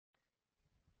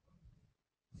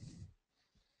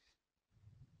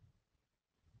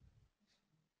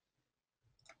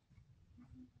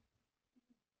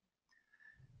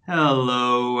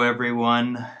Hello,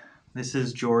 everyone. This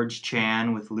is George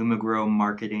Chan with LumiGrow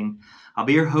Marketing. I'll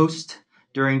be your host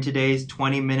during today's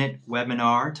 20-minute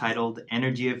webinar titled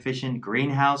Energy Efficient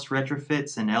Greenhouse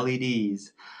Retrofits and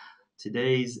LEDs.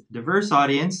 Today's diverse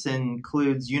audience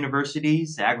includes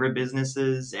universities,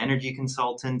 agribusinesses, energy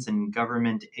consultants, and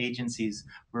government agencies.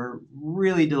 We're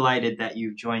really delighted that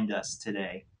you've joined us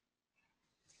today.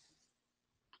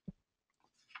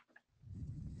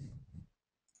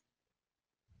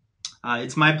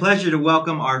 It's my pleasure to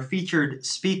welcome our featured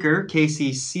speaker,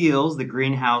 Casey Seals, the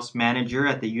greenhouse manager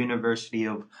at the University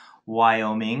of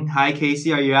Wyoming. Hi,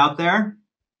 Casey. Are you out there?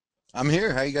 I'm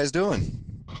here. How you guys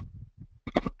doing?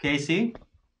 Casey?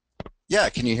 Yeah,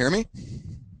 can you hear me?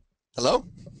 Hello?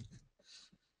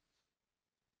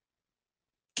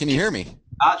 Can you hear me?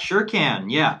 Sure can.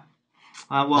 Yeah.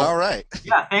 All Well, right.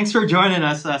 yeah, thanks for joining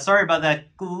us. Sorry about that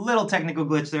little technical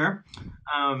glitch there.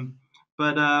 Um,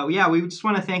 but yeah, we just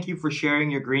want to thank you for sharing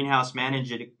your greenhouse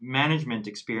management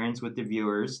experience with the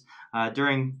viewers.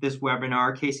 During this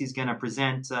webinar, Casey's going to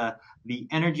present the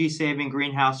energy saving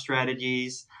greenhouse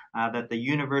strategies that the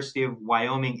University of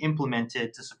Wyoming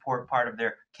implemented to support part of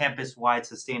their campus wide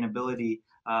sustainability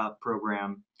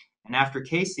program. And after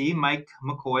Casey, Mike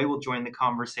McCoy will join the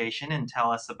conversation and tell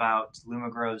us about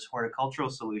LumiGrow's horticultural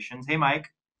solutions. Hey, Mike.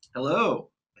 Hello.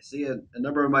 I see a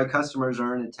number of my customers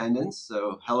are in attendance,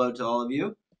 so hello to all of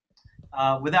you.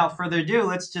 Without further ado,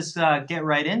 let's just get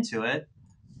right into it.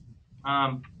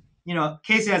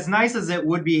 Casey, as nice as it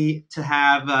would be to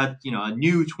have, a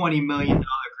new $20 million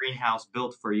greenhouse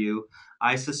built for you,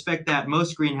 I suspect that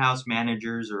most greenhouse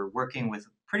managers are working with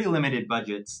pretty limited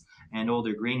budgets and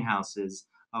older greenhouses.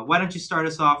 Why don't you start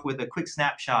us off with a quick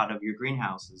snapshot of your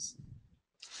greenhouses?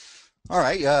 All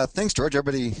right. Thanks, George.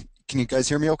 Everybody, can you guys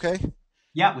hear me okay?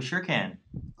 Yeah, we sure can.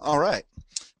 All right.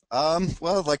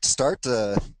 Well, I'd like to start.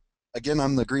 Again,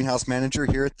 I'm the greenhouse manager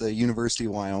here at the University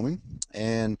of Wyoming,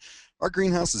 and our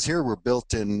greenhouses here were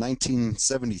built in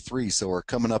 1973, so we're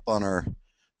coming up on our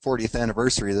 40th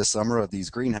anniversary this summer of these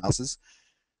greenhouses.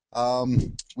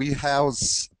 We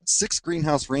house 6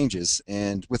 greenhouse ranges,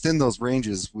 and within those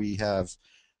ranges, we have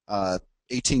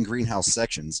 18 greenhouse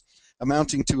sections,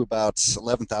 amounting to about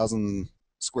 11,000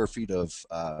 square feet of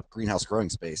greenhouse growing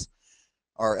space.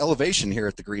 Our elevation here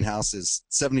at the greenhouse is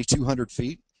 7,200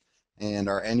 feet, and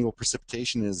our annual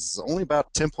precipitation is only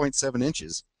about 10.7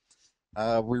 inches.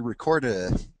 We record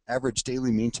an average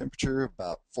daily mean temperature of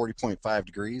about 40.5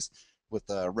 degrees, with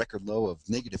a record low of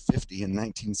 -50 in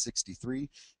 1963.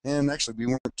 And actually, we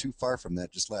weren't too far from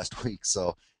that just last week,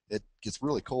 so it gets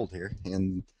really cold here.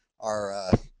 And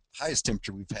our highest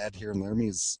temperature we've had here in Laramie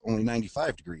is only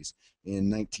 95 degrees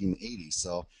in 1980.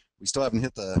 So we still haven't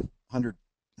hit the 100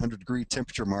 degree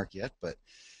temperature mark yet, but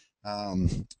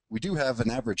we do have an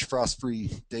average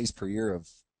frost-free days per year of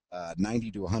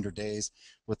 90 to 100 days,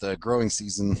 with a growing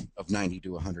season of 90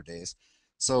 to 100 days.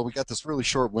 So we got this really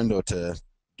short window to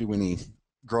do any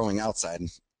growing outside,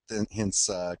 and hence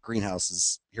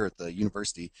greenhouses here at the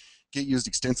university get used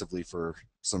extensively for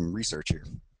some research here.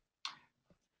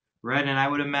 Right, and I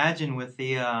would imagine with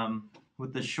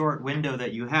the short window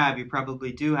that you have, you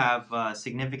probably do have a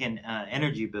significant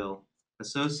energy bill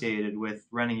associated with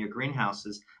running your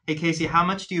greenhouses. Hey, Casey, how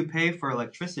much do you pay for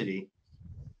electricity?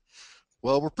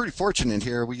 Well, we're pretty fortunate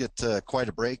here. We get quite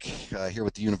a break here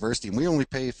with the university, and we only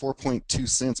pay 4.2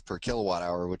 cents per kilowatt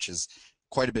hour, which is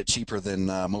quite a bit cheaper than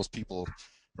most people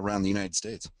around the United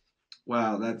States.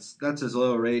 Wow, that's as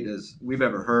low a rate as we've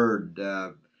ever heard.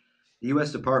 The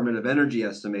U.S. Department of Energy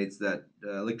estimates that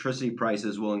electricity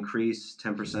prices will increase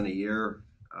 10% a year.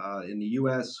 In the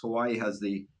U.S., Hawaii has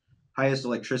the highest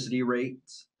electricity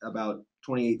rates, about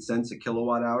 28 cents a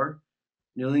kilowatt hour.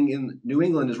 New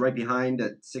England is right behind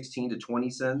at 16 to 20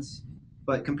 cents.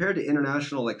 But compared to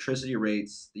international electricity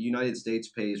rates, the United States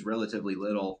pays relatively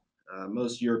little.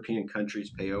 Most European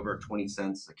countries pay over 20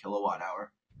 cents a kilowatt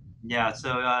hour. Yeah,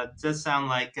 so it does sound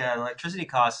like electricity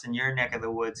costs in your neck of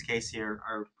the woods, Casey,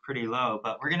 are pretty low.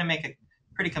 But we're going to make a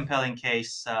pretty compelling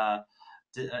case to,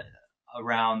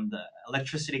 around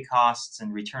electricity costs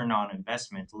and return on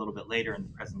investment a little bit later in the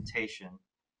presentation.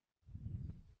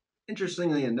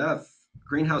 Interestingly enough,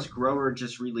 Greenhouse Grower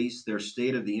just released their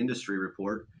State of the Industry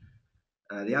report.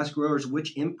 They asked growers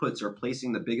which inputs are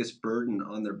placing the biggest burden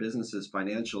on their businesses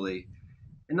financially.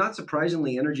 And not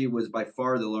surprisingly, energy was by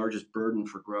far the largest burden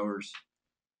for growers.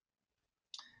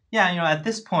 Yeah, at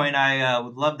this point, I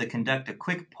would love to conduct a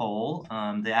quick poll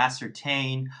to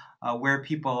ascertain where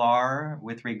people are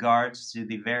with regards to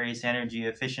the various energy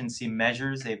efficiency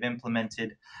measures they've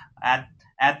implemented at,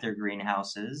 at their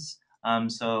greenhouses.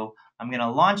 So I'm going to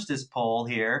launch this poll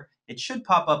here. It should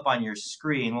pop up on your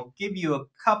screen. We'll give you a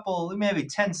couple, maybe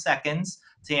 10 seconds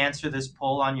to answer this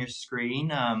poll on your screen.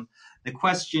 The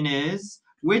question is,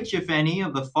 which, if any,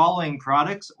 of the following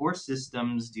products or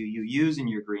systems do you use in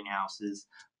your greenhouses?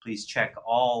 Please check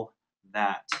all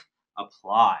that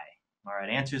apply. All right,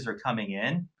 answers are coming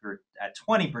in. We're at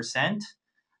 20%.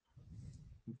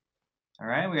 All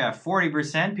right, we got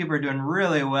 40%. People are doing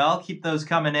really well. Keep those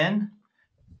coming in.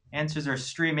 Answers are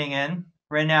streaming in.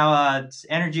 Right now,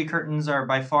 energy curtains are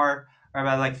by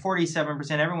like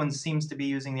 47%. Everyone seems to be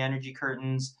using the energy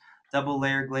curtains. Double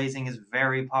layer glazing is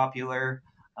very popular.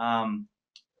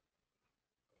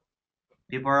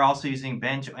 People are also using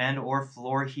bench and or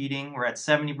floor heating. We're at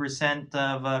 70%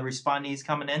 of respondees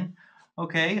coming in.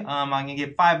 Okay, I'm going to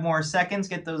give 5 more seconds,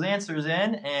 get those answers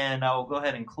in, and I will go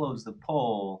ahead and close the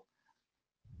poll.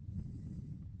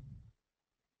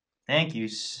 Thank you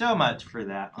so much for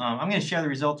that. I'm going to share the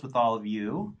results with all of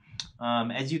you.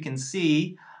 As you can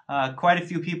see, quite a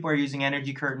few people are using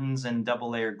energy curtains and double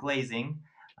layer glazing.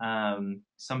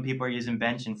 Some people are using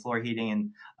bench and floor heating,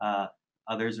 and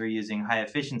others are using high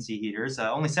efficiency heaters.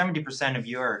 Only 70% of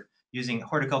you are using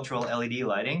horticultural LED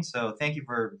lighting. So thank you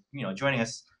for joining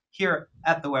us here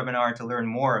at the webinar to learn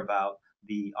more about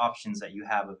the options that you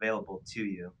have available to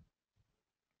you.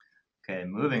 Okay,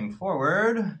 moving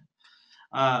forward.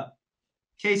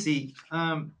 Casey,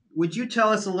 would you tell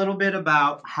us a little bit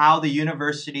about how the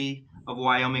University of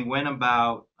Wyoming went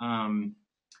about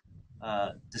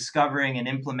discovering and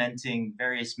implementing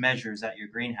various measures at your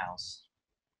greenhouse?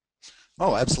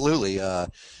 Oh, absolutely.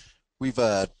 We've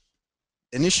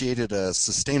initiated a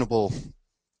sustainable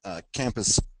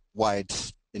campus-wide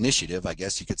initiative, I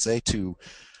guess you could say, to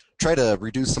try to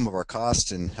reduce some of our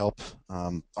costs and help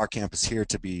our campus here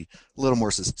to be a little more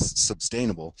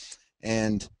sustainable.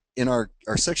 And in our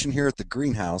section here at the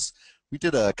greenhouse, we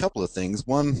did a couple of things.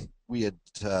 One, we had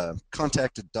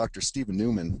contacted Dr. Stephen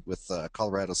Newman with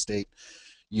Colorado State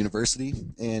University,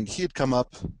 and he had come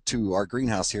up to our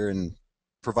greenhouse here and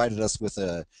provided us with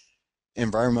a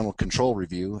environmental control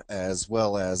review, as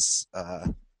well as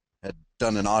had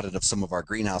done an audit of some of our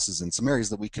greenhouses and some areas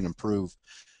that we can improve,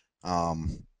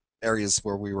 areas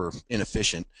where we were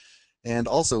inefficient. And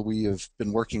also we have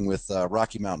been working with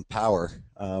Rocky Mountain Power,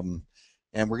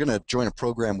 and we're going to join a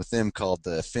program with them called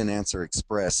the FinAnswer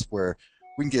Express, where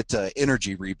we can get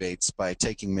energy rebates by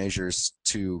taking measures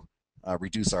to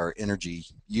reduce our energy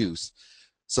use.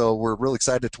 So we're really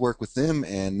excited to work with them,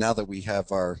 and now that we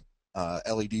have our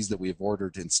LEDs that we have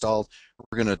ordered installed,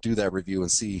 we're going to do that review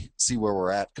and see where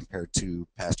we're at compared to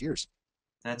past years.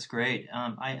 That's great.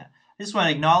 I just want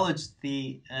to acknowledge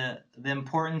the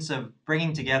importance of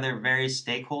bringing together various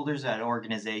stakeholders at an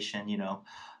organization,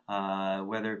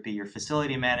 whether it be your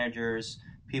facility managers,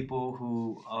 people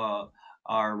who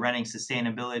are running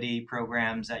sustainability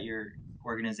programs at your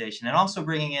organization, and also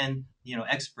bringing in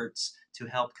experts to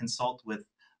help consult with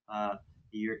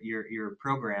your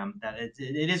program. That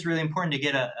it is really important to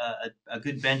get a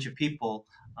good bench of people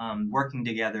working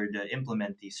together to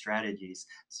implement these strategies.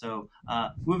 So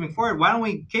moving forward,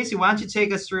 Casey, why don't you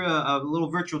take us through a little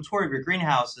virtual tour of your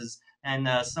greenhouses and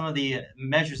some of the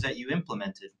measures that you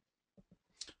implemented?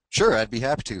 Sure, I'd be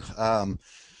happy to.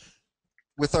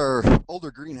 With our older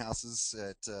greenhouses,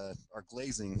 our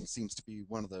glazing seems to be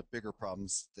one of the bigger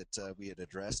problems that we had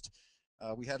addressed.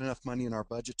 We had enough money in our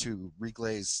budget to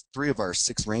reglaze 3 of our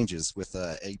 6 ranges with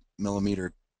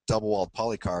 8mm double-walled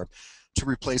polycarb to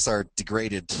replace our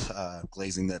degraded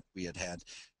glazing that we had had.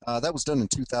 That was done in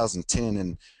 2010,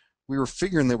 and we were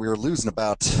figuring that we were losing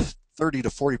about 30 to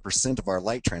 40% of our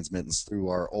light transmittance through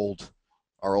our old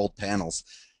panels.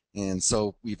 And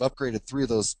so we've upgraded 3 of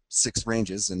those 6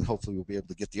 ranges, and hopefully we'll be able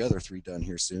to get the other 3 done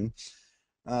here soon.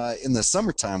 In the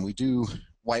summertime, we do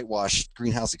whitewash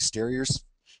greenhouse exteriors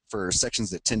for sections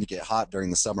that tend to get hot during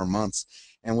the summer months.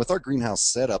 And with our greenhouse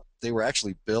setup, they were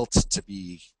actually built to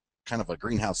be kind of a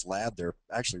greenhouse lab. They're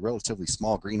actually relatively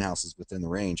small greenhouses within the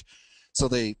range. So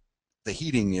the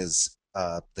heating is,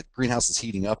 the greenhouse is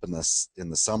heating up in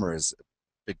the summer is a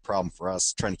big problem for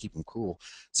us, trying to keep them cool.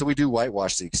 So we do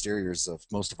whitewash the exteriors of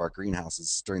most of our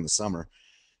greenhouses during the summer.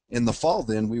 In the fall,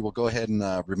 then, we will go ahead and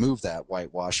remove that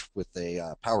whitewash with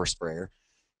a power sprayer.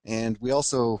 And we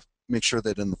also make sure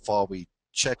that in the fall we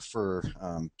check for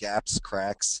gaps,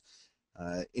 cracks,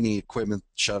 any equipment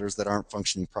shutters that aren't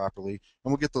functioning properly,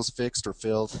 and we'll get those fixed or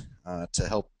filled to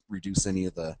help reduce any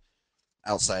of the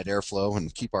outside airflow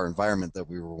and keep our environment that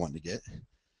we were wanting to get.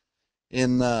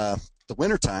 In the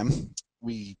wintertime,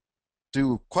 we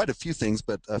do quite a few things,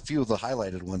 but a few of the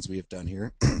highlighted ones we have done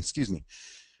here, excuse me.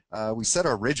 We set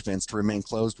our ridge vents to remain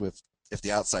closed if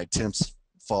the outside temps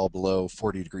fall below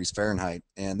 40 degrees Fahrenheit,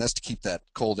 and that's to keep that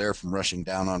cold air from rushing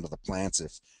down onto the plants.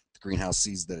 If the greenhouse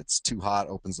sees that it's too hot,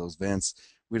 opens those vents,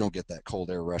 we don't get that cold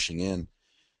air rushing in.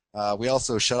 We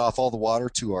also shut off all the water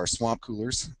to our swamp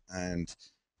coolers, and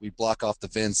we block off the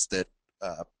vents that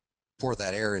pour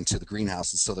that air into the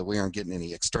greenhouses so that we aren't getting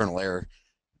any external air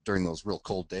during those real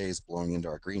cold days blowing into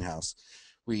our greenhouse.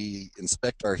 We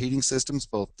inspect our heating systems,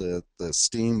 both the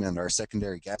steam and our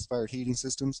secondary gas-fired heating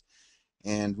systems,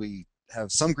 and we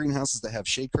have some greenhouses that have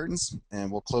shade curtains,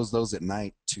 and we'll close those at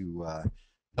night to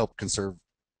help conserve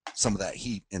some of that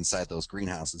heat inside those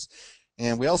greenhouses.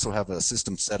 And we also have a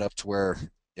system set up to where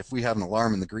if we have an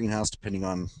alarm in the greenhouse, depending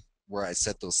on where I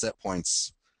set those set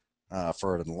points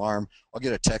for an alarm, I'll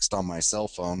get a text on my cell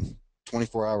phone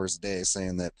 24 hours a day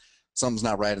saying that something's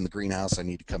not right in the greenhouse. I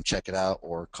need to come check it out,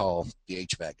 or call the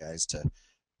HVAC guys to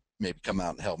maybe come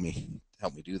out and help me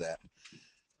do that.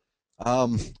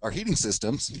 Our heating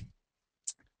systems,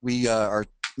 our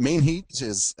main heat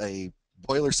is a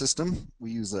boiler system.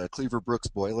 We use a Cleaver Brooks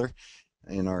boiler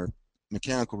in our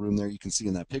mechanical room there. You can see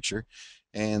in that picture,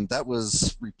 and that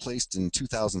was replaced in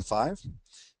 2005.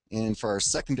 And for our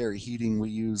secondary heating, we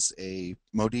use a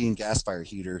Modine gas fire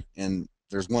heater, and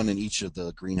there's one in each of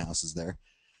the greenhouses there.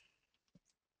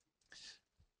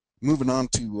 Moving on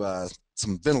to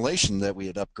some ventilation that we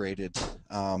had upgraded.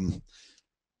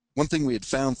 One thing we had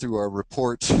found through our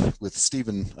report with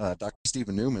Dr.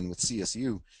 Stephen Newman with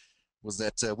CSU was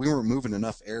that we weren't moving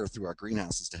enough air through our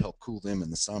greenhouses to help cool them in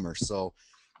the summer. So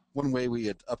one way we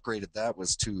had upgraded that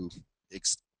was to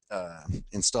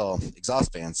install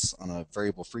exhaust fans on a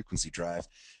variable frequency drive,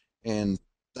 and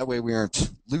that way we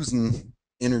aren't losing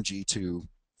energy to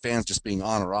fans just being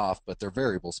on or off, but they're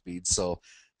variable speeds, so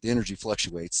the energy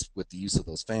fluctuates with the use of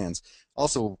those fans.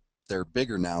 Also, they're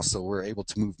bigger now, so we're able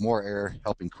to move more air,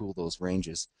 helping cool those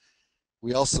ranges.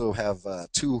 We also have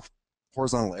 2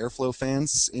 horizontal airflow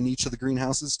fans in each of the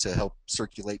greenhouses to help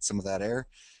circulate some of that air,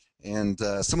 and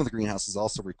some of the greenhouses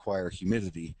also require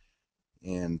humidity,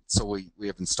 and so we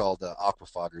have installed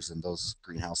aquafoggers in those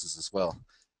greenhouses as well.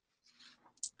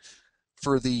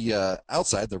 For the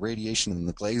outside, the radiation and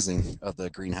the glazing of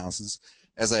the greenhouses,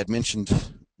 as I had mentioned,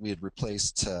 we had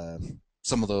replaced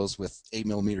some of those with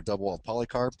 8mm double-walled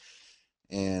polycarb,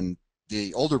 and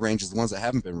the older ranges, the ones that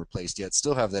haven't been replaced yet,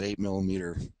 still have that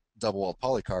 8mm double-walled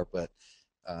polycarb, but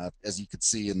as you could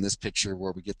see in this picture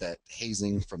where we get that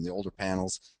hazing from the older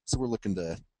panels, so we're looking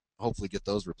to hopefully get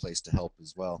those replaced to help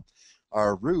as well.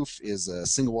 Our roof is a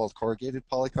single-walled corrugated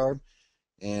polycarb,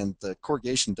 and the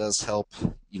corrugation does help,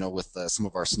 with some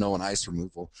of our snow and ice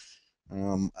removal.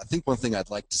 I think one thing I'd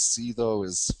like to see, though,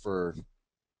 is for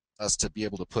us to be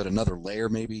able to put another layer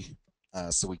maybe,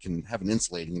 so we can have an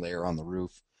insulating layer on the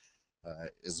roof,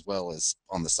 as well as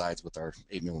on the sides with our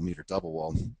 8mm double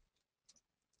wall.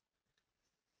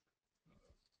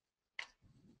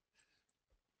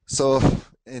 So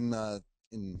in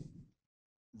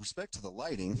respect to the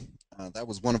lighting, that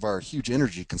was one of our huge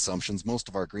energy consumptions. Most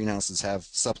of our greenhouses have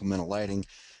supplemental lighting.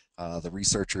 The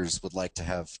researchers would like to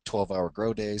have 12-hour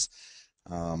grow days.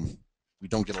 We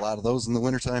don't get a lot of those in the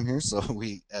wintertime here, so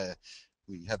we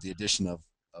have the addition of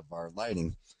our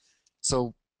lighting.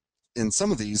 So in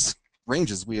some of these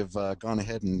ranges, we have gone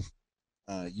ahead and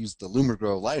used the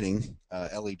LumiGrow lighting,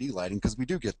 LED lighting, because we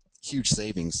do get huge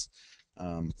savings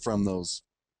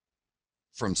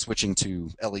from switching to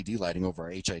LED lighting over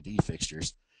our HID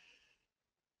fixtures.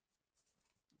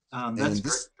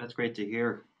 That's great to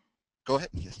hear. Go ahead.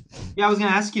 Yeah, I was going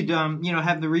to ask you,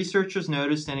 have the researchers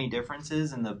noticed any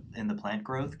differences in the plant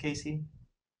growth, Casey?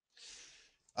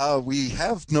 We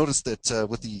have noticed that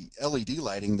with the LED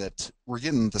lighting that we're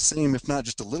getting the same, if not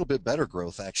just a little bit better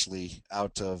growth actually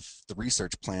out of the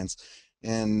research plants.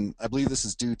 And I believe this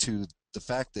is due to the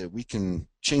fact that we can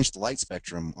change the light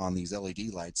spectrum on these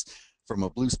LED lights from a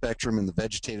blue spectrum in the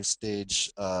vegetative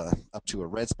stage up to a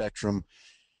red spectrum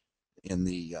in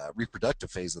the reproductive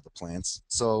phase of the plants.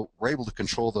 So we're able to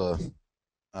control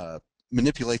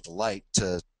manipulate the light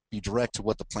to be direct to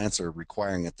what the plants are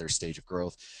requiring at their stage of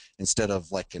growth. Instead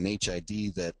of like an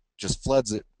HID that just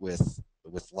floods it with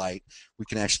light, we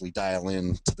can actually dial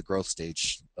in to the growth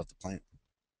stage of the plant.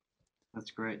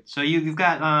 That's great. So you've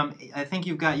got,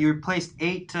 you replaced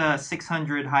 8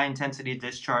 600 high intensity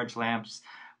discharge lamps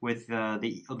with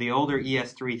the older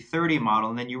ES330 model,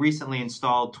 and then you recently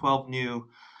installed 12 new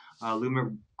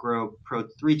LumiGrow Pro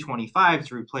 325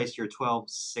 to replace your 12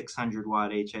 600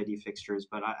 watt HID fixtures.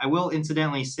 But I will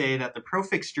incidentally say that the Pro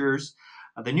fixtures,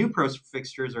 the new Pro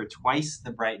fixtures, are twice the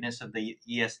brightness of the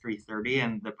ES330,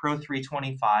 and the Pro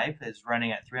 325 is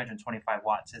running at 325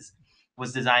 watts.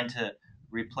 Was designed to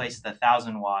replace the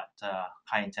 1,000-watt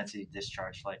high-intensity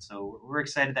discharge light. So we're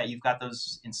excited that you've got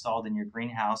those installed in your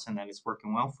greenhouse and that it's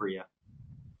working well for you.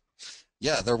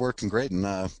 Yeah, they're working great, and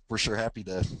we're sure happy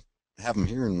to have them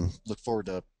here and look forward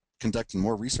to conducting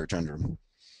more research under them.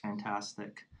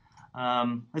 Fantastic.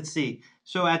 Let's see.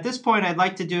 So at this point, I'd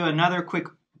like to do another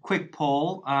quick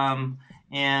poll,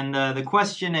 and the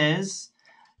question is,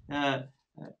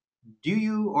 do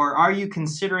you or are you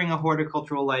considering a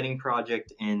horticultural lighting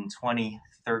project in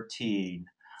 2013?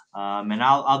 And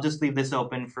I'll just leave this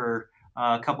open for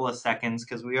a couple of seconds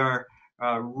because we are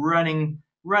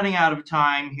running out of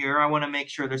time here. I want to make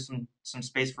sure there's some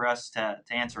space for us to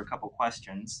answer a couple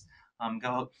questions. I'm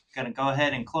gonna go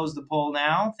ahead and close the poll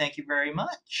now. Thank you very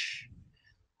much.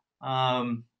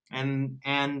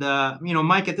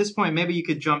 Mike, at this point, maybe you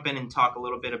could jump in and talk a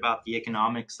little bit about the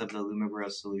economics of the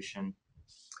LumiGrow solution.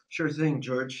 Sure thing,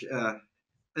 George.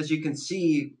 As you can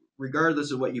see,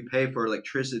 regardless of what you pay for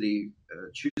electricity,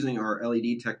 choosing our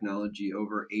LED technology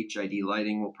over HID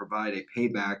lighting will provide a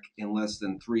payback in less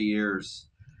than 3 years.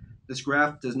 This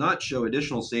graph does not show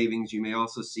additional savings you may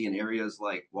also see in areas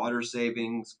like water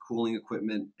savings, cooling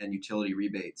equipment, and utility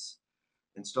rebates.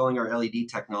 Installing our LED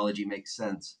technology makes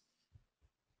sense.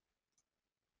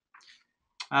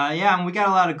 Yeah, and we got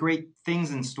a lot of great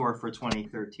things in store for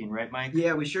 2013, right, Mike?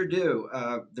 Yeah, we sure do.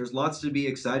 There's lots to be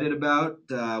excited about.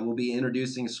 We'll be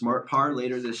introducing SmartPar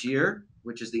later this year,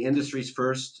 which is the industry's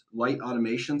first light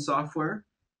automation software.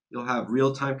 You'll have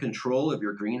real-time control of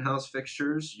your greenhouse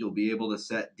fixtures. You'll be able to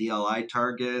set DLI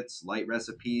targets, light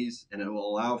recipes, and it will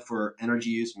allow for energy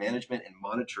use management and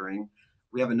monitoring.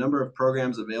 We have a number of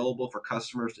programs available for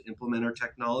customers to implement our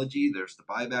technology. There's the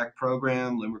buyback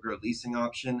program, LumiGrow leasing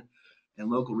option, and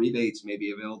local rebates may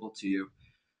be available to you.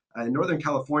 In Northern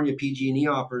California, PG&E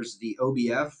offers the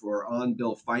OBF, or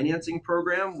on-bill financing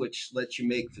program, which lets you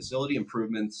make facility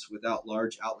improvements without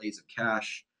large outlays of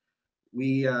cash.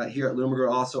 We here at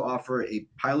LumiGrow also offer a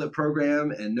pilot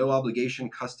program and no obligation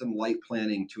custom light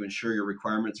planning to ensure your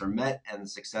requirements are met and the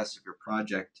success of your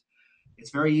project. It's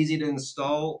very easy to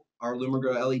install our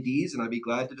LumiGrow LEDs, and I'd be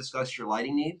glad to discuss your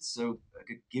lighting needs. So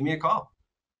give me a call.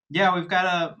 Yeah, we've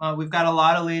got a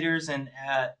lot of leaders and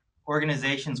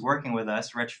organizations working with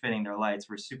us, retrofitting their lights.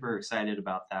 We're super excited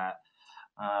about that,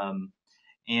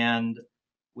 and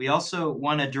we also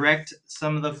want to direct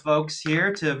some of the folks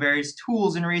here to various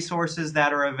tools and resources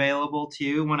that are available to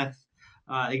you. Want to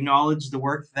acknowledge the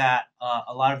work that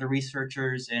a lot of the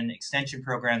researchers and extension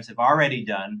programs have already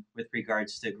done with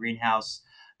regards to greenhouse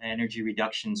energy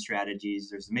reduction strategies.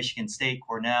 There's Michigan State,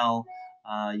 Cornell,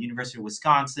 University of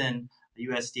Wisconsin, the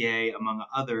USDA, among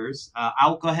others.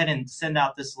 I'll go ahead and send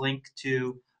out this link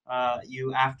to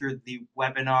you after the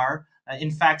webinar.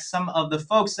 In fact, some of the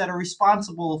folks that are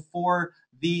responsible for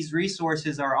these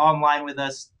resources are online with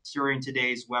us during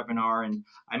today's webinar, and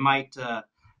I might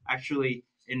actually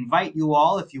invite you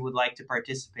all if you would like to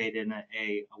participate in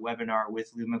a webinar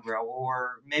with LumiGrow,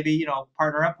 or maybe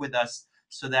partner up with us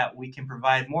so that we can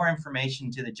provide more information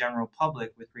to the general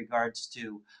public with regards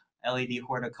to LED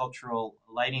horticultural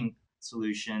lighting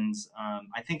solutions.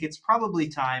 I think it's probably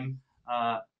time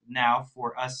now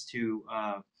for us to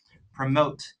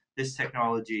promote this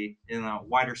technology in a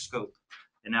wider scope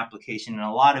and application. And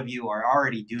a lot of you are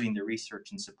already doing the research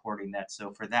and supporting that.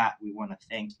 So for that, we want to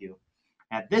thank you.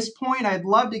 At this point, I'd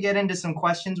love to get into some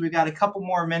questions. We've got a couple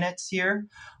more minutes here.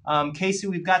 Casey,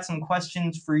 we've got some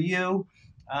questions for you.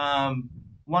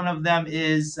 One of them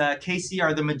is, Casey,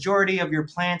 are the majority of your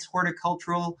plants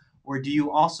horticultural, or do you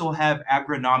also have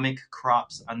agronomic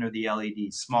crops under the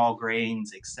LED, small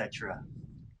grains, etc.?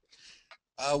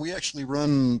 We actually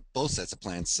run both sets of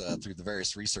plants through the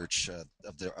various research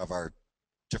of our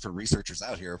different researchers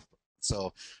out here.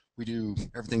 So we do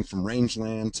everything from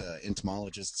rangeland to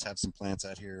entomologists have some plants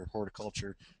out here,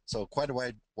 horticulture. So quite a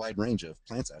wide range of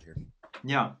plants out here.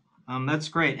 Yeah, that's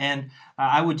great. And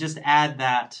I would just add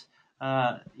that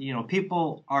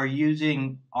people are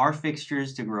using our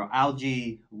fixtures to grow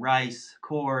algae, rice,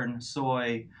 corn,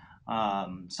 soy.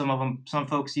 Some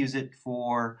folks use it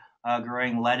for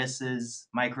growing lettuces,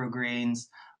 microgreens.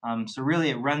 So really,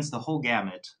 it runs the whole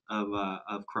gamut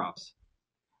of crops.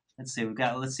 Let's see if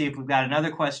we've got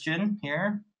another question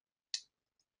here.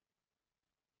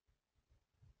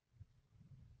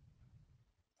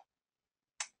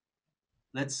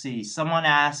 Let's see. Someone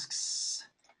asks,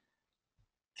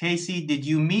 Casey, did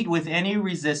you meet with any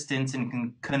resistance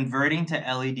in converting to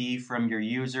LED from your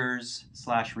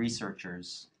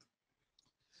users/researchers?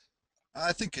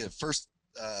 I think at first,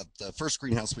 the first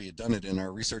greenhouse we had done it in,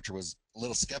 our researcher was a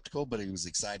little skeptical, but he was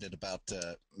excited about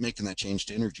making that change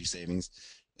to energy savings.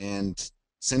 And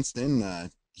since then,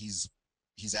 he's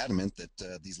he's adamant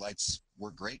that these lights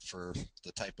work great for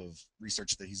the type of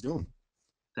research that he's doing.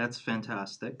 That's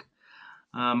fantastic.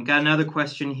 Got another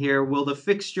question here. Will the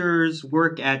fixtures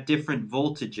work at different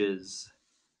voltages?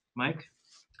 Mike?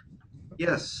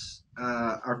 Yes,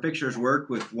 our fixtures work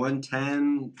with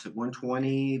 110 to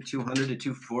 120, 200 to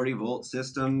 240 volt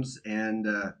systems, and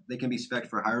they can be spec'd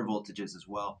for higher voltages as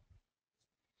well.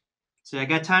 So I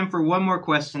got time for one more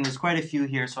question. There's quite a few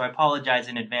here, so I apologize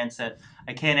in advance that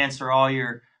I can't answer all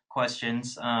your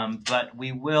questions. But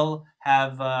we will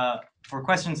have, for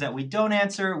questions that we don't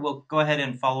answer, we'll go ahead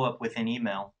and follow up with an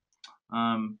email.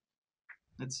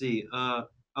 Let's see.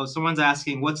 Someone's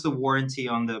asking, what's the warranty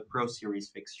on the Pro Series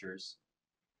fixtures?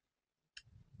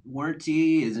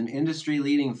 Warranty is an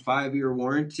industry-leading 5-year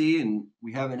warranty, and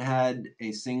we haven't had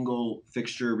a single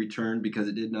fixture returned because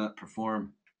it did not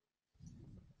perform.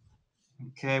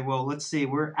 Okay, well, let's see.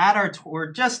 We're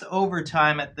just over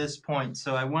time at this point,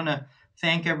 so I want to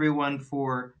thank everyone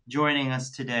for joining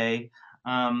us today.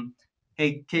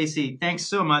 Hey, Casey, thanks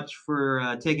so much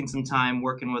for taking some time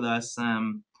working with us.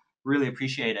 Really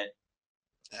appreciate it.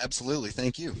 Absolutely.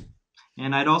 Thank you.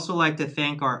 And I'd also like to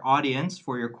thank our audience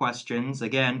for your questions.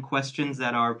 Again, questions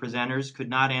that our presenters could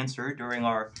not answer during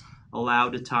our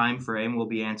allowed time frame will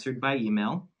be answered by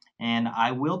email. And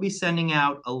I will be sending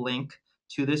out a link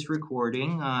to this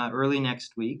recording early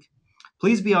next week.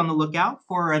 Please be on the lookout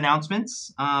for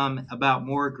announcements about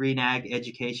more Green Ag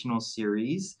educational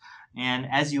series. And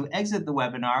as you exit the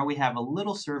webinar, we have a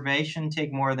little survey. Shouldn't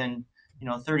take more than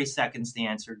 30 seconds to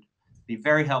answer. It'd be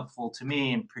very helpful to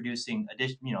me in producing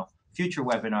future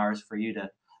webinars for you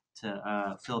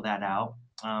to fill that out.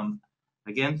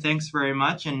 Again, thanks very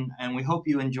much, and we hope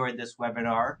you enjoyed this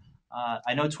webinar.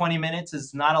 I know 20 minutes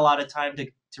is not a lot of time to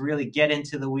really get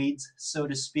into the weeds, so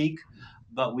to speak,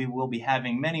 but we will be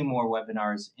having many more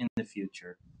webinars in the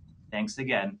future. Thanks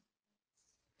again.